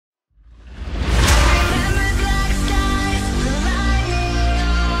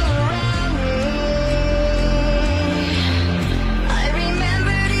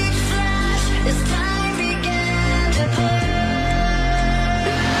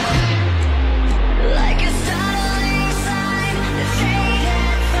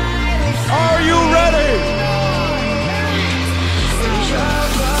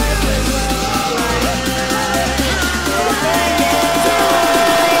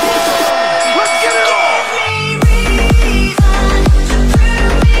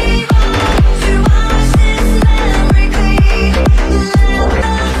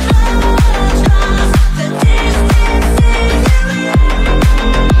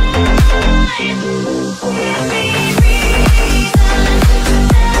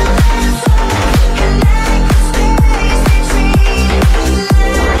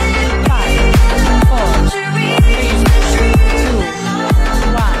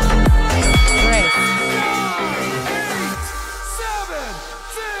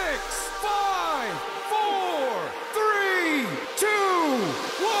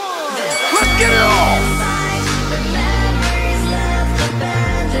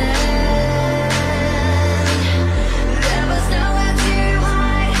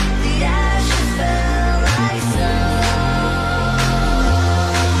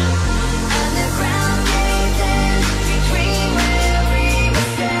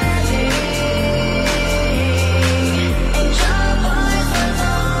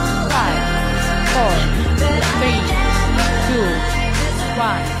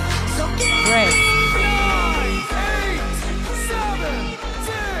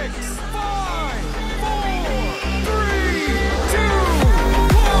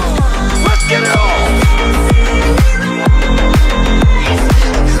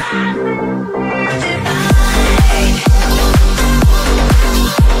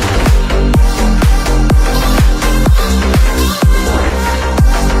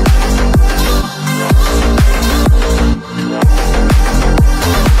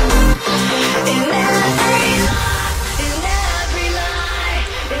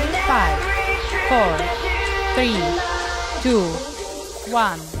5, 4, 3, 2,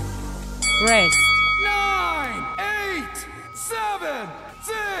 1. Rest. 9, 8, 7,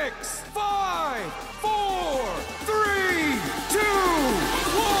 6, 5, 4, 3, 2,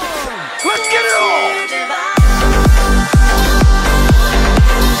 1. Let's get it on!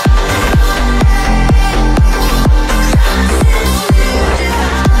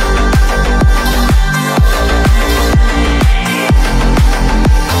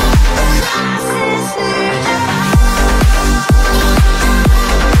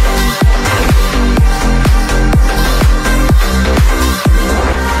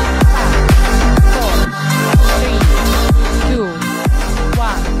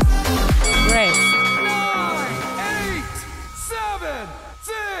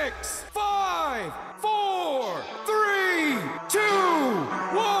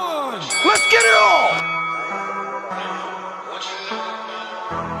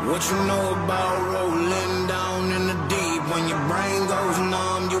 What you know about rolling down in the deep? When your brain goes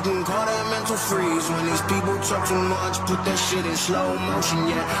numb, you can call that mental freeze. When these people talk too much, put that shit in slow motion.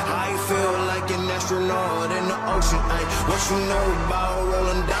 Yeah, I feel like an astronaut in the ocean. Ay, what you know about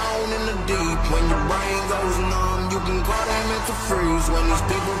rolling down in the deep? When your brain goes numb, you can call that mental freeze. When these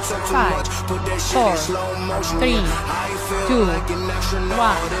people talk too much, put that shit in slow motion. 3, yeah, I feel 2, like an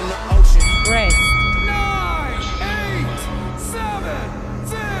astronaut 1. in the ocean. Rest. 9, 8, 7,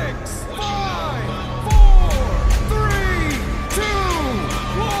 6, 5, 4, 3, 2,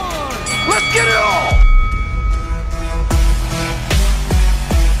 1. Let's get it on!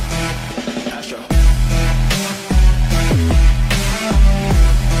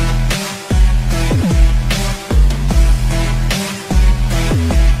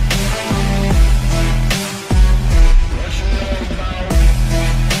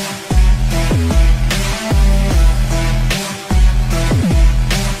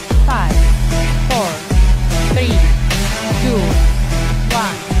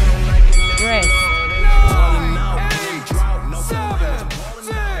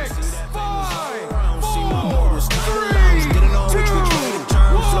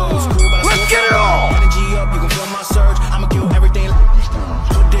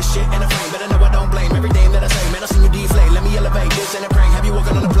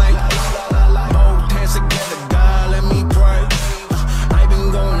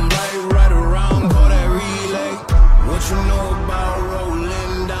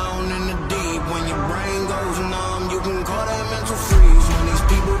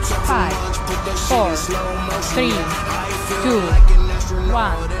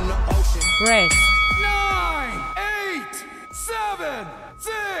 Rest. 9, 8, 7,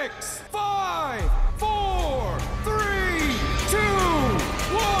 6, 5, 4, 3, 2,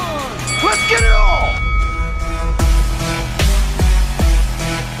 1. Let's get it on!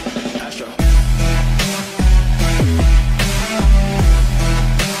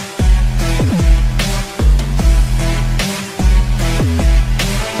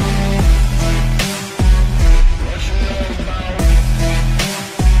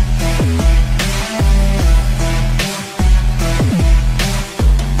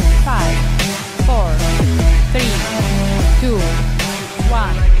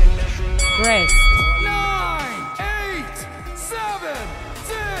 Rest. 9, 8, 7,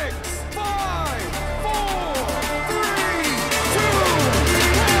 6, 5, 4, 3,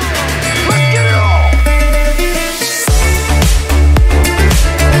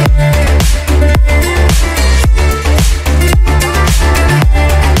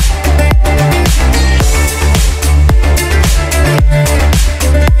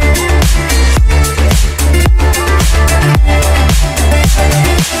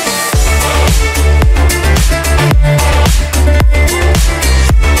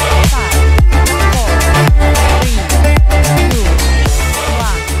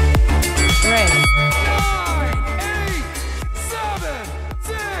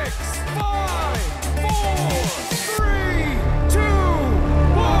 2,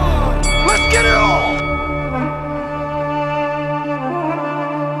 1. Let's get it on! Let's get it on!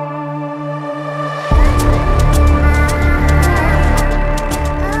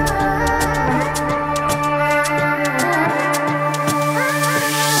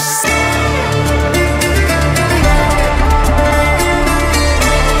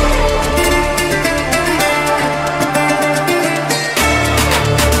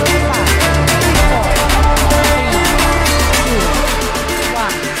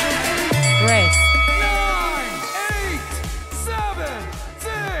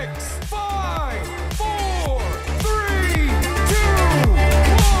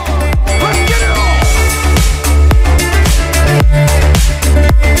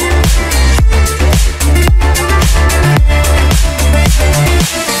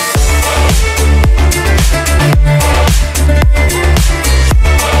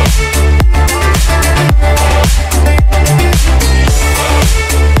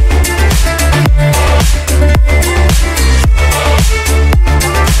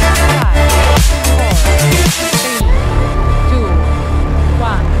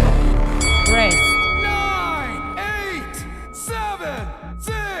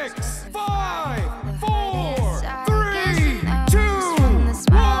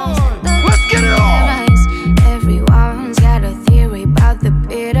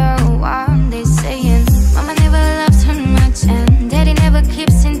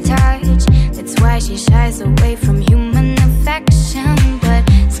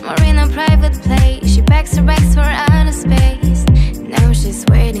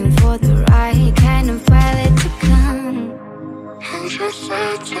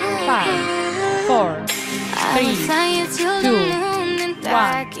 5,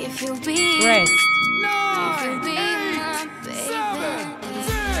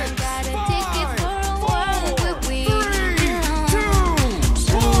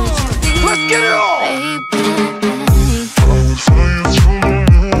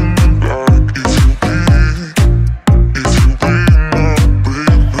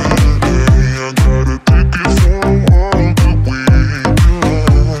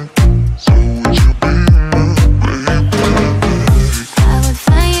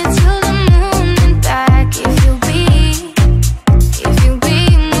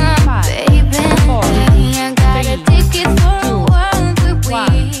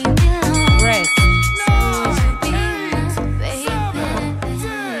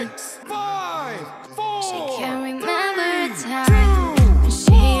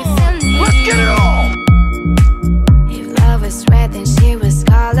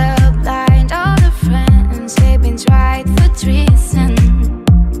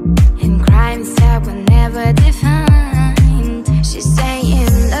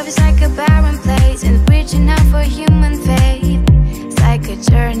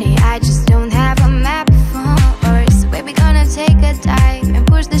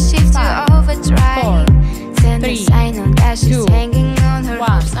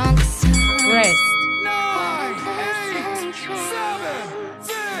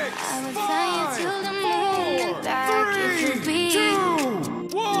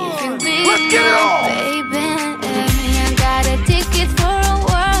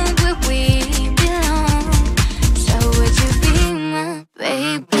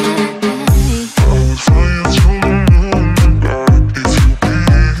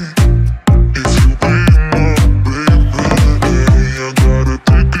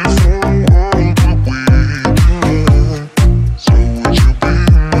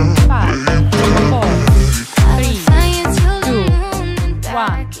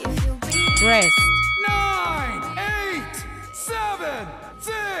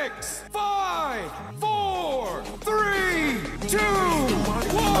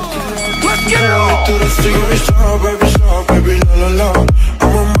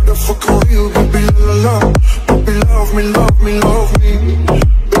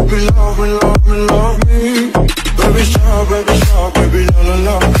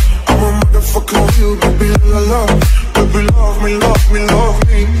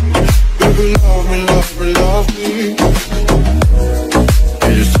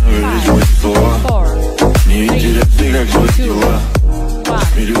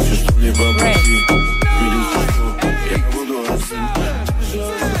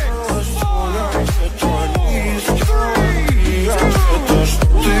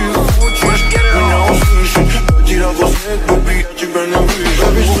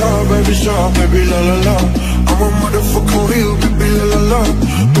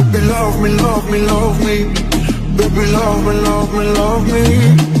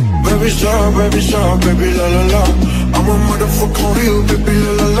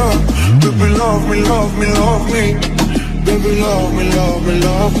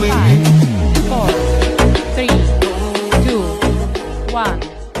 4, 3, 2, 1.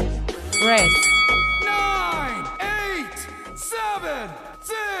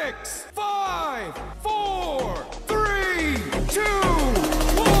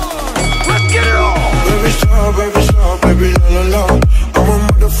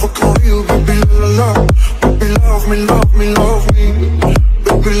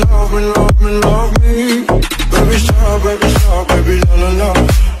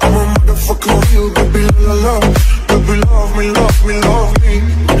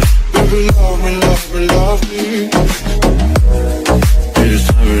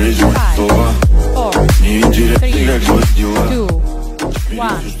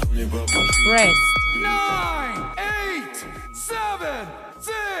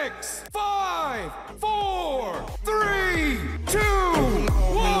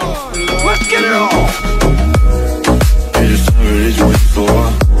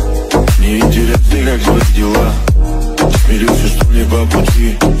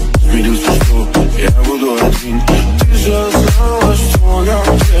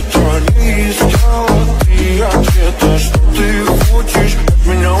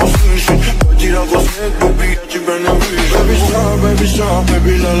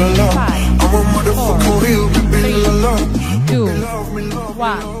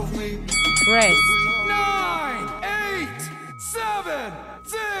 Rest. 9, 8, 7,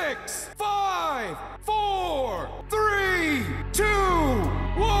 6, 5, 4, 3, 2,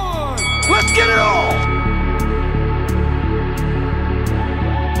 1. Let's get it on!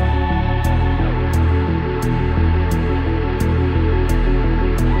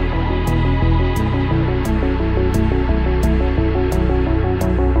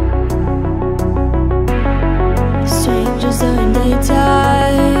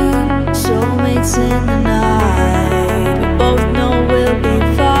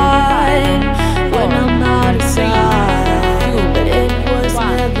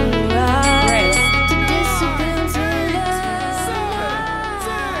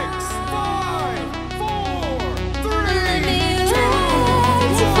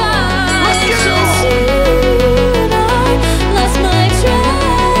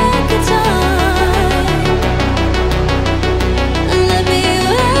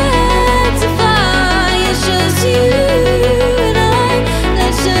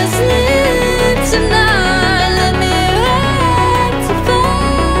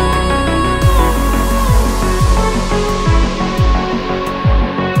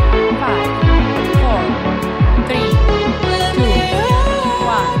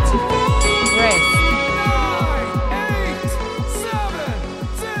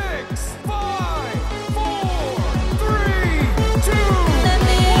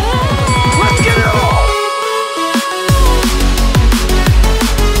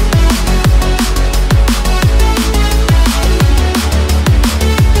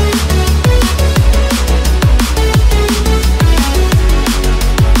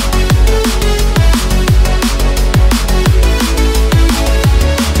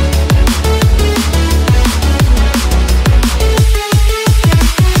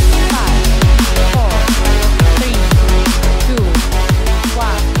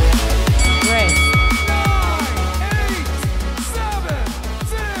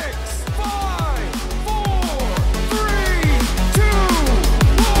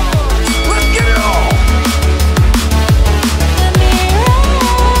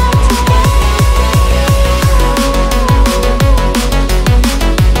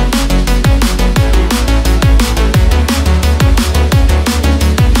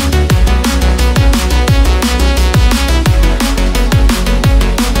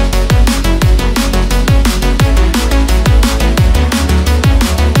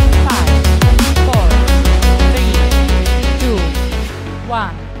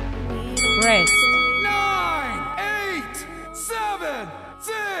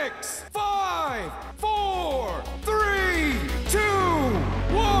 6, 5, 4, 3, 2,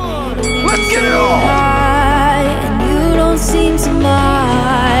 1. Let's get it on! And you don't seem to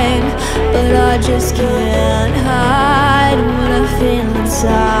mind, but I just can't hide what I feel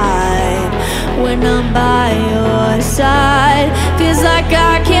inside. When I'm by your side, feels like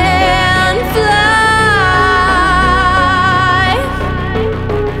I can fly.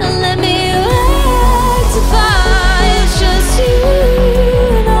 Let me rectify. It's just you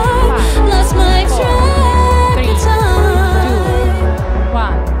and I lost my track of time.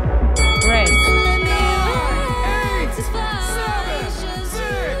 1. Rest. Let me 8, rectify. 7, It's just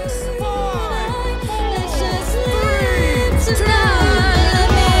 6, you 5, and I. 4, Let's just 3, live 2, tonight. Let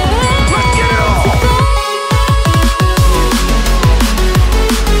me let's get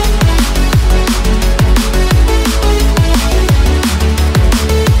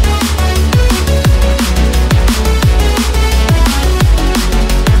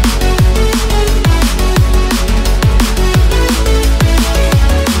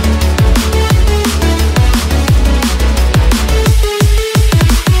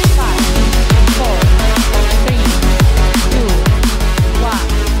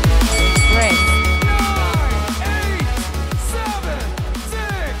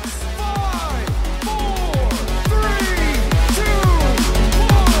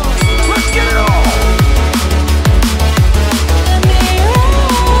it on!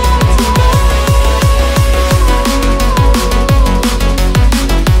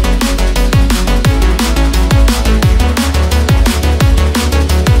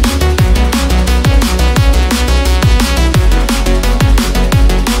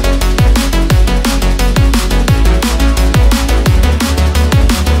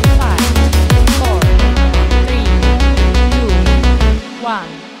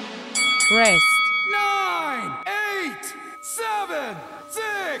 Rest. 9, 8, 7,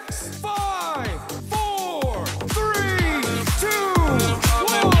 6, 5, 4, 3, 2,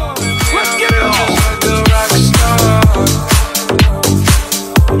 1. Let's get it on! Like a rock star.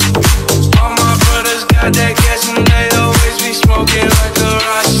 All my brothers got that gas and they always be smoking like a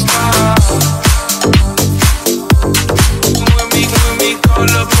rock star. When we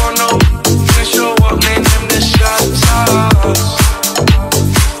call up on no and show up, name them the shot toss.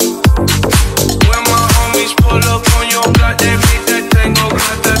 When my homies pull up on your block, they make that thing go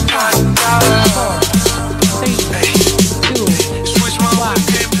grata-ta-ta. 4, 3, 2, Switch my 1. whip,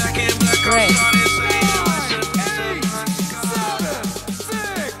 came back in black, I'm Rest. starting to 8, 7,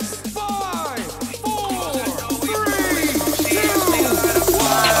 6, 5, 4, 3, 2,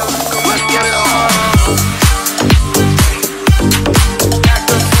 1. Let's get it on! Act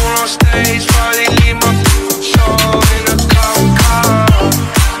a fool on stage, probably leave my show in a car.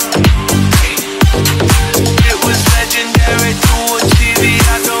 It was legendary through a TV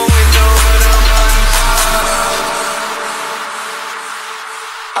out the window of the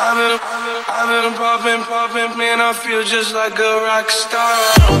I've been popping, man, I feel just like a rock star.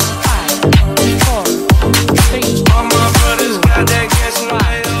 5, 4, 3, All my brothers got that gas and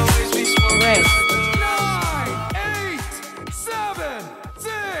they always be smoking. rest. 9, 8, 7,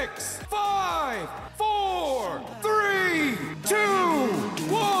 6, 5, 4, 3, 2,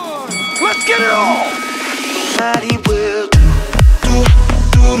 1. Let's get it on! Nobody will do.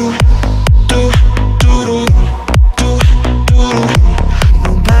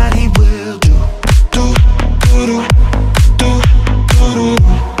 Nobody will do.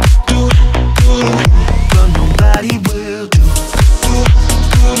 But nobody will do.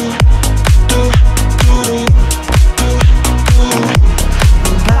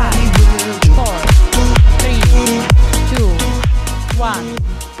 Nobody will do. 4, 3, 2, 1.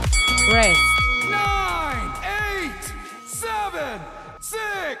 Rest. 9, 8, 7,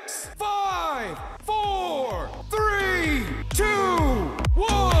 6, 5, 4, 3,